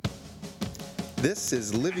This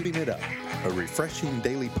is Living It Up, a refreshing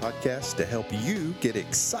daily podcast to help you get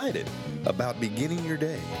excited about beginning your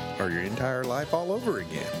day or your entire life all over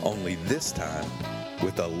again. Only this time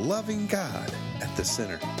with a loving God at the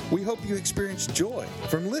center. We hope you experience joy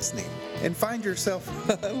from listening and find yourself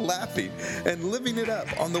laughing and living it up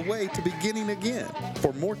on the way to beginning again.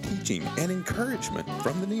 For more teaching and encouragement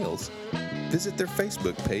from the Neils, visit their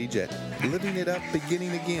Facebook page at Living It Up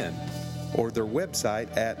Beginning Again or their website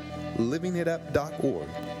at livingitup.org.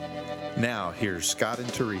 Now, here's Scott and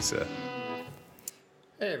Teresa.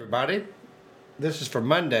 Hey, everybody. This is for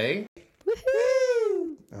Monday.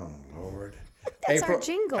 Woohoo! Oh, Lord. That's our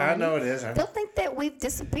jingle. I know it is. Don't think that we've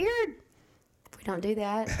disappeared if we don't do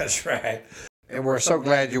that. That's right. And we're so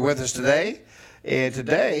glad you're with us today. And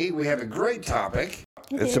today we have a great topic.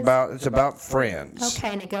 It's about friends.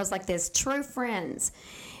 Okay, and it goes like this: true friends.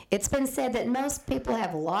 It's been said that most people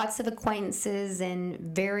have lots of acquaintances and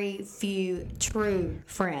very few true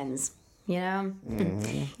friends. You know,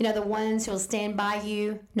 You know, the ones who'll stand by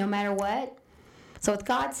you no matter what. So with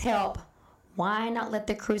God's help, why not let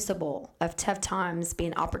the crucible of tough times be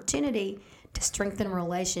an opportunity to strengthen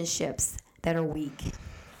relationships that are weak?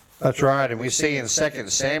 That's right. And we see in 2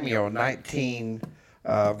 Samuel 19,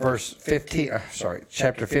 verse 15,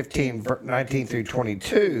 chapter 15, 19 through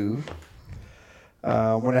 22,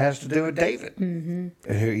 when it has to do with David. And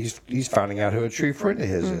he's finding out who a true friend of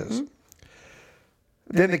his is.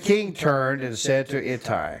 Then the king turned and said to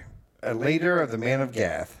Ittai, a leader of the men of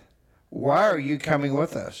Gath, "Why are you coming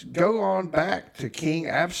with us? Go on back to King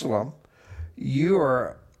Absalom. You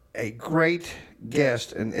are a great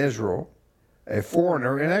guest in Israel, a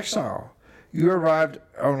foreigner in exile. You arrived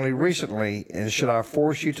only recently, and should I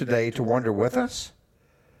force you today to wander with us?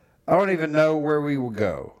 I don't even know where we will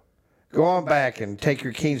go. Go on back and take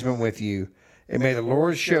your kinsman with you, and may the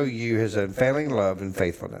Lord show you his unfailing love and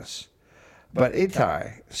faithfulness." But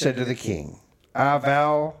Ittai said to the king, "I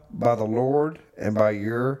vow by the Lord and by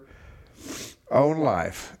your own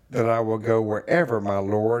life that I will go wherever my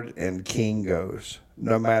Lord and King goes,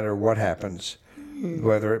 no matter what happens,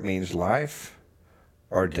 whether it means life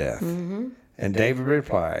or death." And David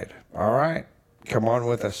replied, "All right, come on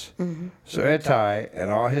with us." So Ittai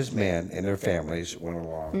and all his men and their families went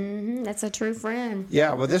along. That's a true friend.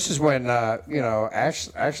 Yeah, well, this is when,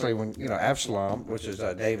 actually when, Absalom, which is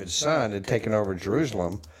David's son, had taken over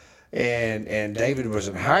Jerusalem, and David was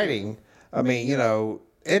in hiding. I mean,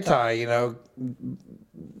 Ittai,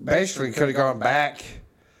 basically could have gone back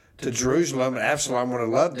to Jerusalem, and Absalom would have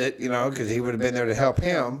loved it, because he would have been there to help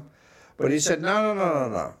him. But he said,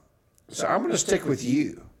 no. So I'm going to stick with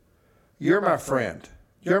you. You're my friend.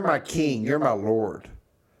 You're my king. You're my Lord.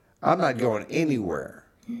 I'm not going anywhere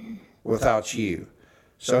without you.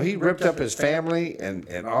 So he ripped up his family and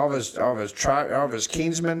all of his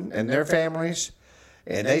kinsmen and their families,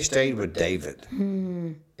 and they stayed with David.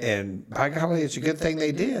 And by golly, it's a good thing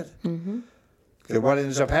they did. And what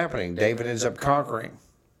ends up happening? David ends up conquering,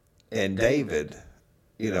 and David,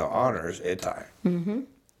 honors Ittai.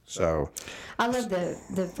 So I love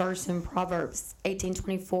the verse in Proverbs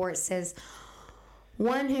 18:24. It says,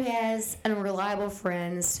 "One who has an unreliable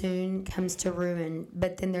friend soon comes to ruin,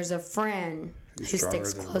 but then there's a friend who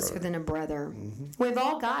sticks closer than a brother." We've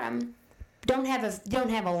all got them. Don't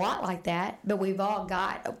have a lot like that, but we've all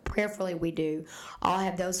got. Prayerfully, we do. All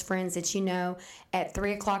have those friends that at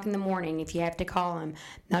 3:00 in the morning, if you have to call them,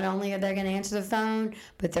 not only are they going to answer the phone,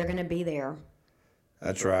 but they're going to be there.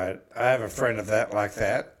 That's right. I have a friend like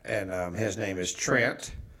that, and his name is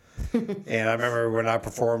Trent. And I remember when I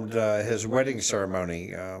performed his wedding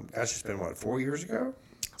ceremony, it's been, 4 years ago?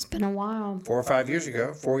 It's been a while. 4 or 5 years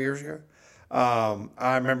ago, 4 years ago.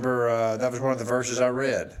 I remember that was one of the verses I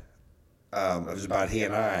read. It was about he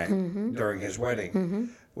and I during his wedding.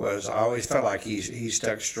 I always felt like he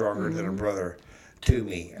stuck stronger than a brother to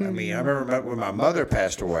me. I mean, I remember when my mother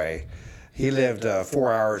passed away, he lived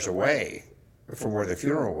 4 hours away from where the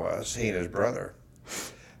funeral was, he and his brother.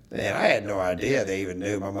 And I had no idea they even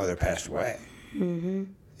knew my mother passed away.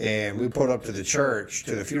 And we pulled up to the church,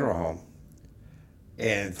 to the funeral home.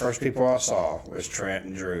 And first people I saw was Trent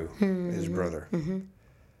and Drew, his brother.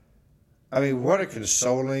 I mean, what a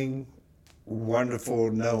consoling, wonderful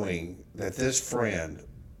knowing that this friend,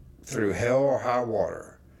 through hell or high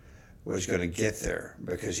water, was going to get there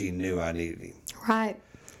because he knew I needed him. Right.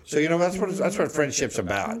 So, that's what friendship's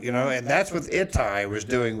about, and that's what Ittai was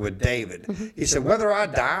doing with David. He said, whether I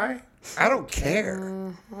die, I don't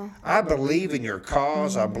care. I believe in your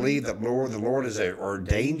cause. I believe that the Lord has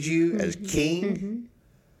ordained you as king.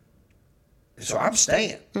 So I'm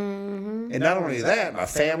staying. And not only that, my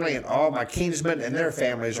family and all my kinsmen and their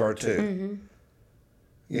families are too.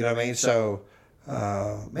 You know what I mean? So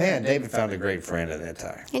Man, David found a great friend at that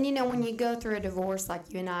time. And you know, when you go through a divorce like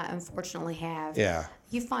you and I unfortunately have, Yeah.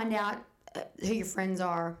 you find out who your friends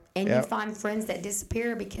are, and you find friends that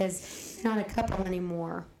disappear because you're not a couple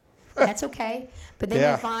anymore. That's okay. But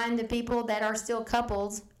then you find the people that are still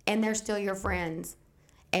couples, and they're still your friends.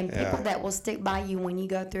 And people that will stick by you when you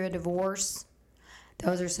go through a divorce,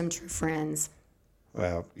 those are some true friends.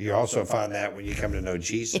 Well, you also find that when you come to know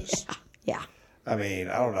Jesus. Yeah. I mean,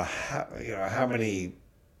 I don't know how many.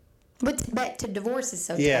 But to divorce is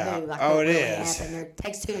so Yeah. taboo. Like Oh, it really is. happened. It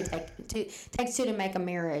takes two to make a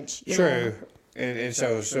marriage. You True. know? And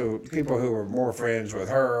so people who were more friends with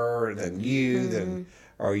her than you,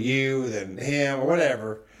 or you than him, or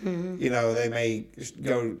whatever, you know, they may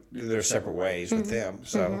go their separate ways with them.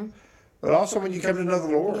 So, but also when you come to know the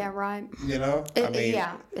Lord, Yeah, right. you know, I mean,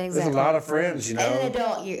 yeah, exactly. there's a lot of friends, you know, And an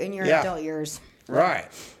adult in your adult years. right?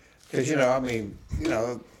 Because you know, I mean, you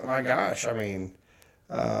know, my gosh, I mean.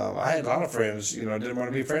 I had a lot of friends, you know, didn't want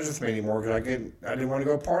to be friends with me anymore because I didn't want to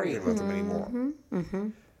go partying with them anymore.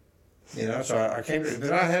 You know, so I came to.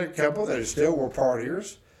 Then I had a couple that still were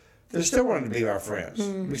partiers. They still wanted to be our friends.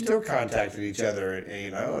 We still contacted each other,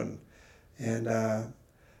 you know, and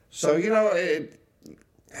so you know it.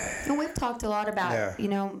 And we've talked a lot about, you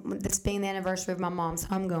know, this being the anniversary of my mom's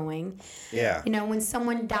homegoing. Yeah. You know, when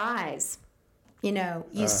someone dies, you know,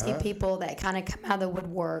 you see people that kind of come out of the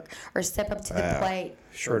woodwork or step up to the plate.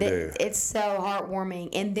 Sure do. It's so heartwarming.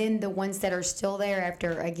 And then the ones that are still there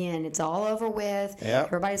after, again, it's all over with. Yep.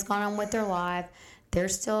 Everybody's gone on with their life. They're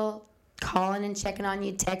still calling and checking on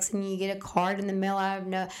you, texting you. You get a card in the mail out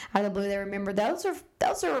of the blue. They remember those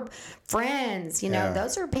are friends. You know, Yeah.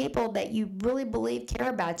 those are people that you really believe care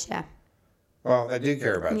about you. Well, they do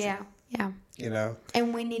care about you. Yeah, yeah. You know.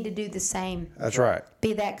 And we need to do the same. That's right.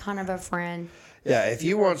 Be that kind of a friend. Yeah. If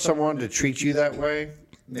you want someone to treat you that way,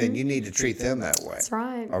 then you need to treat them that way. That's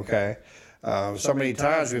right. Okay. So many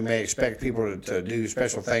times we may expect people to do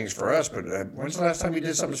special things for us, but when's the last time you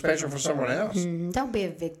did something special for someone else? Don't be a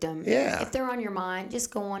victim. Yeah. If they're on your mind, just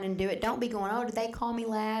go on and do it. Don't be going, oh, did they call me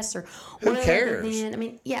last? Or Who what cares? Then? I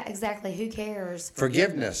mean, yeah, exactly. Who cares?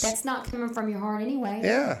 Forgiveness. That's not coming from your heart anyway.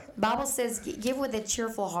 Yeah. The Bible says, give with a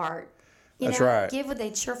cheerful heart. You That's know, right. Give with a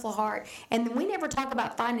cheerful heart. And we never talk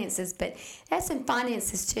about finances, but that's in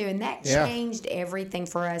finances too. And that changed everything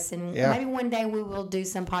for us. And maybe one day we will do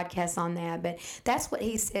some podcasts on that. But that's what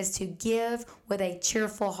he says, to give with a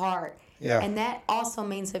cheerful heart. Yeah. And that also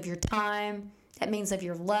means of your time. That means of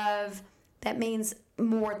your love. That means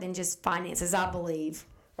more than just finances, I believe.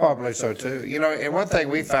 Oh, I believe so too. You know, and one thing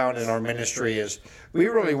we found in our ministry is we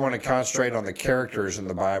really want to concentrate on the characters in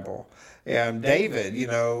the Bible. And David, you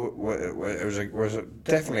know, was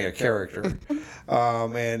definitely a character,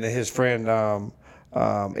 and his friend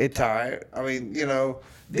Ittai. I mean, you know,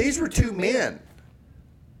 these were two men.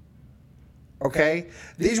 Okay,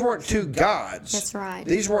 these weren't two gods. That's right.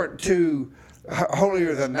 These weren't two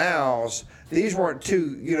holier than thou's. These weren't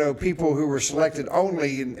two, you know, people who were selected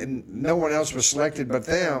only, and no one else was selected but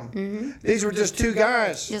them. These were just two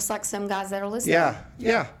guys. Just like some guys that are listening.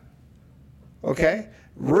 Yeah. Okay,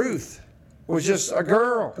 Ruth was just a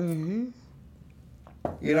girl. You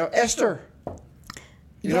know, Esther.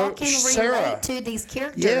 You know, can Sarah. relate to these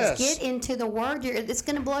characters. Yes. Get into the Word. It's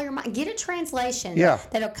going to blow your mind. Get a translation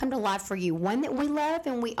that'll come to life for you. One that we love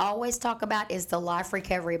and we always talk about is the Life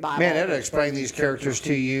Recovery Bible. Man, it'll explain these characters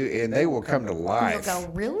to you, and they will come to life. You'll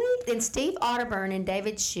go, really? And Steve Otterburn and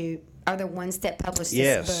David Shoup are the ones that published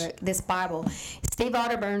this Bible. Steve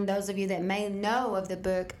Otterburn, those of you that may know of the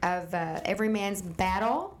book of Every Man's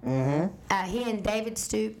Battle, he and David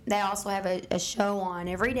Shoup, they also have a show on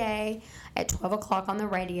every day at 12 o'clock on the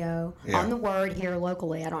radio, on the Word here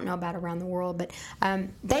locally. I don't know about around the world, but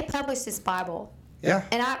they published this Bible. Yeah.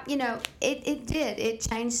 And it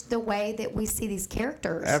changed the way that we see these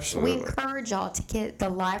characters. Absolutely. We encourage y'all to get the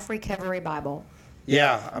Life Recovery Bible.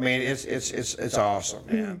 Yeah, I mean, it's awesome,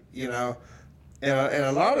 man. You know, and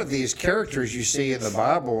a lot of these characters you see in the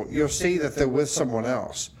Bible, you'll see that they're with someone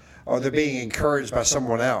else, or they're being encouraged by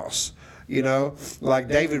someone else. You know, like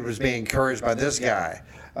David was being encouraged by this guy.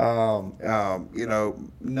 You know,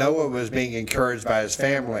 Noah was being encouraged by his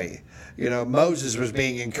family. You know, Moses was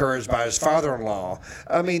being encouraged by his father-in-law.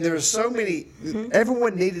 I mean, there's so many.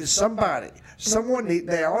 Everyone needed somebody.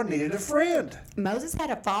 They all needed a friend. Moses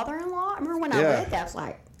had a father-in-law? I remember when I read that, I was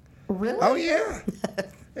like, really? Oh, yeah.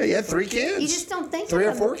 He had 3 kids. You just don't think 3 or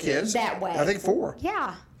of 4 kids. that way. I think 4.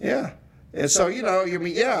 Yeah. Yeah. And so, you know,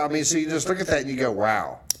 so you just look at that and you go,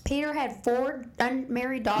 wow. Peter had 4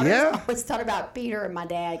 unmarried daughters. Yeah. I always thought about Peter and my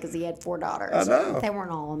dad because he had 4 daughters. I know. They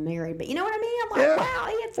weren't all married, but you know what I mean? I'm like, wow,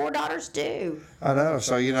 he had 4 daughters too. I know.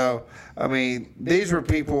 So, I mean, these were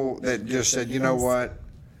people that just said, you know what?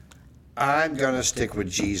 I'm going to stick with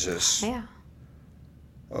Jesus. Yeah.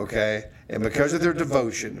 Okay? And because of their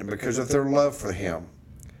devotion and because of their love for him,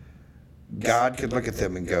 God could look at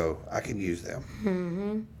them and go, I can use them.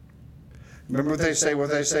 Mm-hmm. Remember what they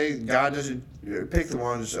say? God doesn't pick the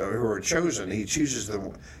ones who are chosen. He chooses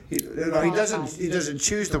the. He doesn't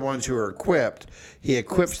choose the ones who are equipped. He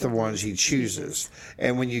equips the ones he chooses.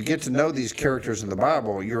 And when you get to know these characters in the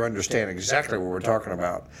Bible, you understand exactly what we're talking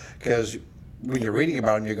about. Because when you're reading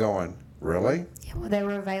about them, you're going, really? Yeah. Well, they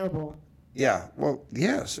were available. Yeah. Well,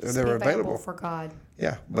 yes, Just they were available for God.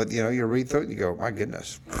 Yeah, but you read through it and you go, my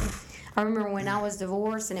goodness. I remember when I was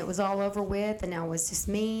divorced and it was all over with, and now it was just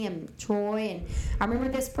me and Troy. And I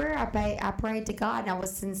remember this prayer I prayed to God, and I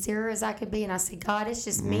was sincere as I could be. And I said, God, it's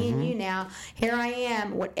just me and you now. Here I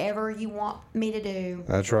am, whatever you want me to do.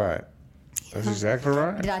 That's right. That's exactly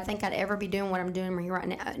right. Did I think I'd ever be doing what I'm doing right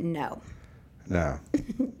now? No. No.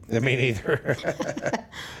 Me neither.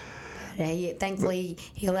 Thankfully,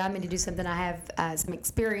 he allowed me to do something I have some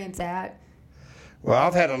experience at. Well,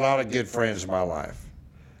 I've had a lot of good friends in my life.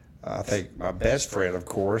 I think my best friend, of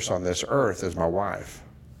course, on this earth is my wife.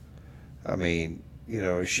 I mean,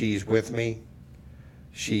 she's with me.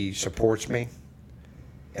 She supports me.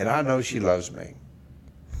 And I know she loves me.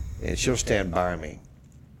 And she'll stand by me.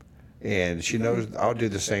 And she knows I'll do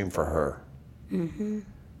the same for her. Mm-hmm.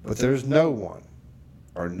 But there's no one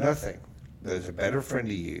or nothing that is a better friend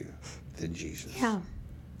to you than Jesus. Yeah.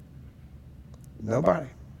 Nobody.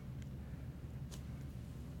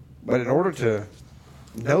 But in order to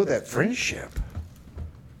know that friendship,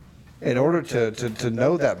 in order to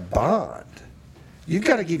know that bond, you've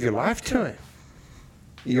got to give your life to him,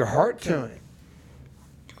 your heart to him.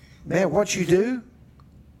 Man, what you do,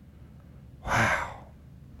 wow.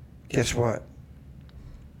 Guess what?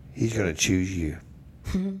 He's going to choose you.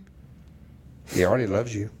 He already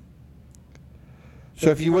loves you. So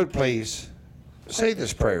if you would please, say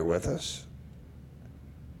this prayer with us.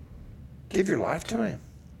 Give your life to him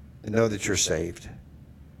and know that you're saved.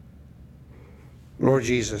 Lord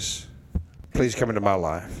Jesus, please come into my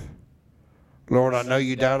life. Lord, I know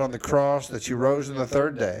you died on the cross, that you rose on the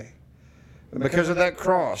 3rd day. And because of that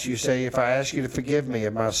cross, you say, if I ask you to forgive me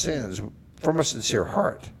of my sins from a sincere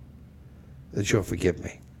heart, that you'll forgive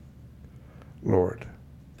me. Lord,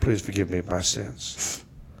 please forgive me of my sins.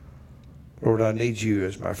 Lord, I need you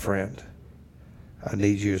as my friend. I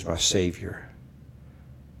need you as my Savior.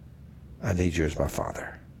 I need you as my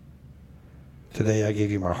Father. Today I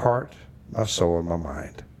give you my heart, my soul, and my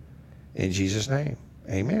mind. In Jesus' name,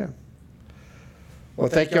 amen. Well,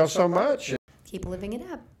 thank y'all so much. Keep living it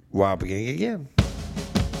up. While beginning again.